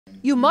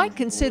You might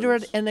consider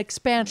it an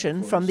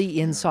expansion from the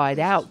inside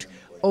out,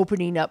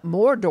 opening up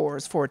more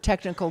doors for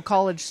technical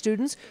college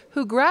students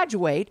who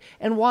graduate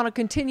and want to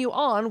continue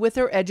on with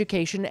their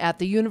education at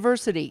the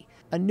university.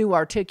 A new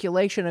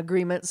articulation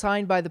agreement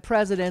signed by the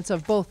presidents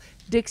of both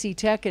Dixie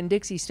Tech and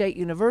Dixie State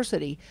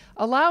University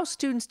allows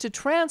students to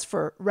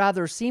transfer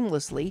rather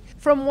seamlessly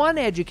from one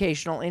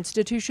educational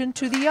institution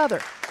to the other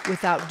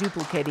without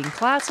duplicating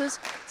classes,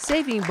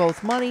 saving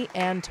both money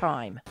and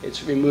time.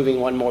 It's removing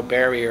one more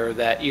barrier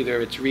that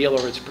either it's real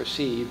or it's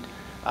perceived,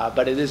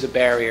 but it is a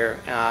barrier,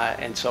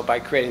 and so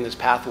by creating this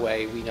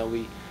pathway, we know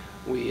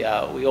we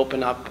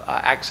open up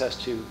access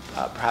to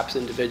perhaps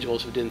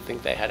individuals who didn't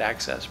think they had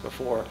access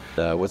before.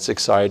 What's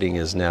exciting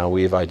is now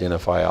we've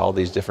identified all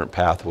these different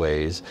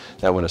pathways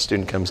that when a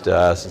student comes to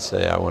us and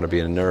say, I want to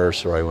be a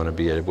nurse, or I want to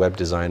be a web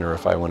designer, or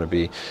if I want to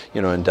be,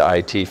 into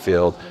IT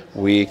field,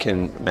 we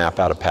can map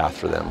out a path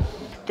for them.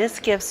 This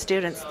gives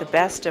students the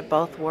best of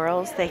both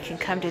worlds. They can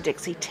come to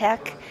Dixie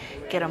Tech,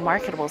 get a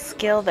marketable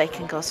skill, they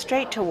can go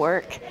straight to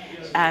work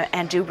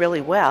and do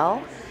really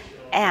well.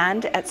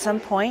 And at some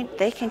point,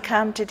 they can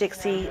come to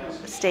Dixie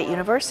State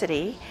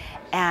University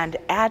and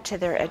add to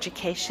their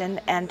education.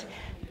 And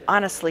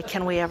honestly,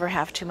 can we ever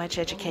have too much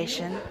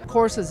education?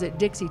 Courses at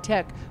Dixie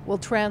Tech will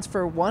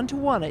transfer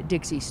one-to-one at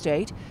Dixie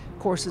State.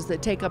 Courses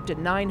that take up to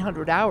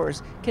 900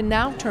 hours can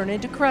now turn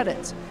into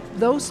credits.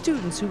 Those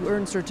students who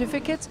earn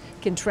certificates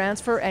can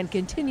transfer and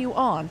continue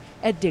on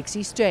at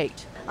Dixie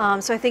State.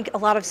 So I think a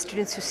lot of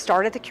students who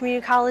start at the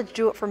community college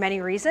do it for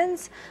many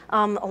reasons.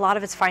 A lot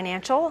of it's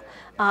financial,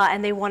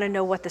 and they want to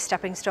know what the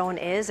stepping stone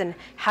is and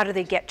how do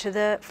they get to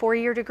the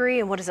four-year degree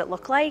and what does it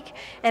look like.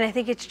 And I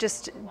think it's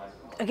just,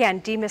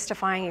 again,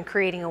 demystifying and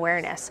creating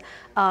awareness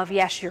of,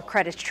 yes, your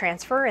credits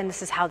transfer and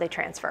this is how they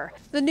transfer.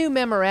 The new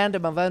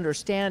memorandum of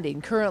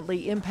understanding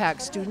currently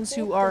impacts students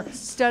who are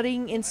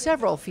studying in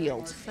several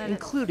fields,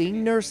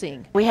 including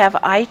nursing. We have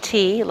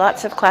IT,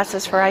 lots of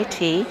classes for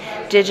IT,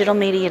 digital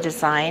media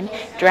design,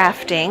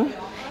 drafting,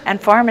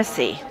 and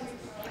pharmacy.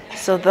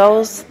 So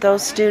those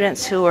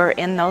students who are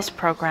in those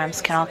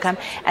programs can all come.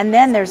 And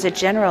then there's a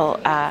general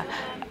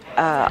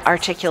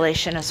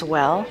articulation as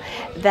well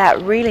that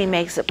really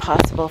makes it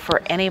possible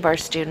for any of our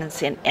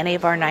students in any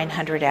of our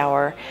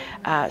 900-hour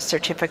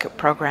certificate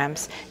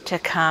programs to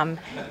come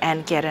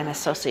and get an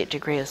associate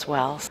degree as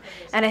well.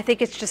 And I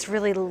think it's just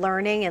really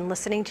learning and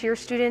listening to your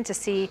student to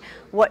see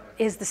what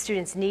is the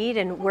student's need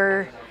and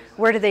where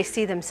do they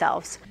see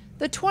themselves.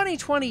 The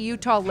 2020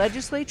 Utah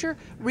legislature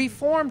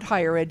reformed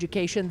higher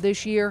education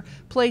this year,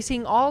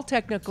 placing all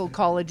technical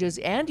colleges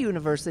and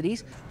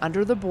universities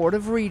under the Board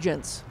of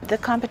Regents. The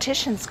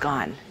competition's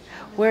gone.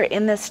 We're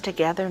in this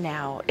together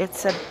now.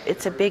 It's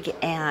a big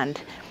and.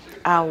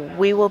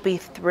 We will be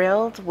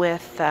thrilled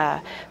with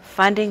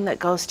funding that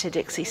goes to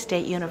Dixie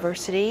State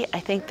University. I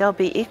think they'll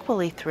be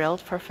equally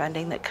thrilled for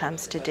funding that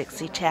comes to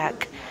Dixie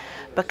Tech,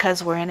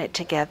 because we're in it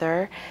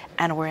together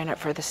and we're in it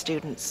for the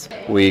students.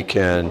 We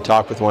can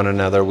talk with one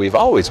another. We've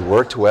always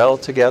worked well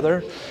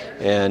together,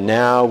 and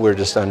now we're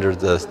just under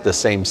the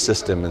same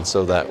system, and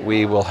so that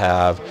we will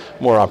have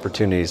more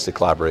opportunities to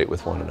collaborate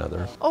with one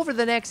another. Over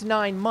the next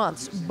 9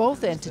 months,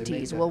 both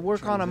entities will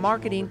work on a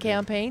marketing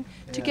campaign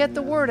to get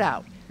the word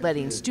out,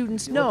 letting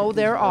students know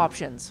their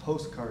options.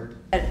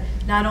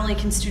 Not only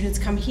can students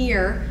come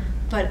here,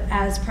 but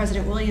as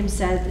President Williams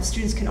said, the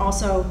students can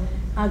also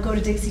go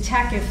to Dixie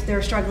Tech if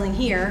they're struggling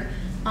here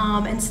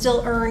and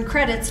still earn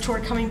credits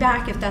toward coming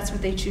back if that's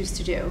what they choose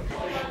to do.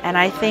 And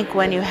I think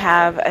when you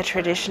have a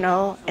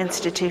traditional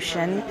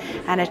institution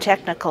and a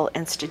technical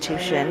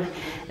institution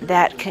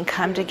that can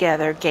come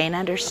together, gain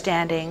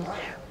understanding,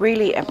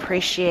 really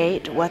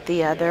appreciate what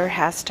the other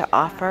has to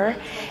offer,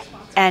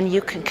 and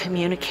you can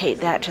communicate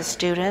that to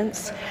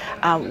students,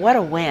 what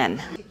a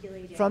win.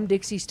 From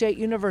Dixie State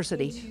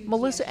University,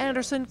 Melissa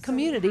Anderson,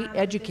 Community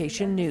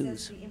Education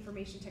News.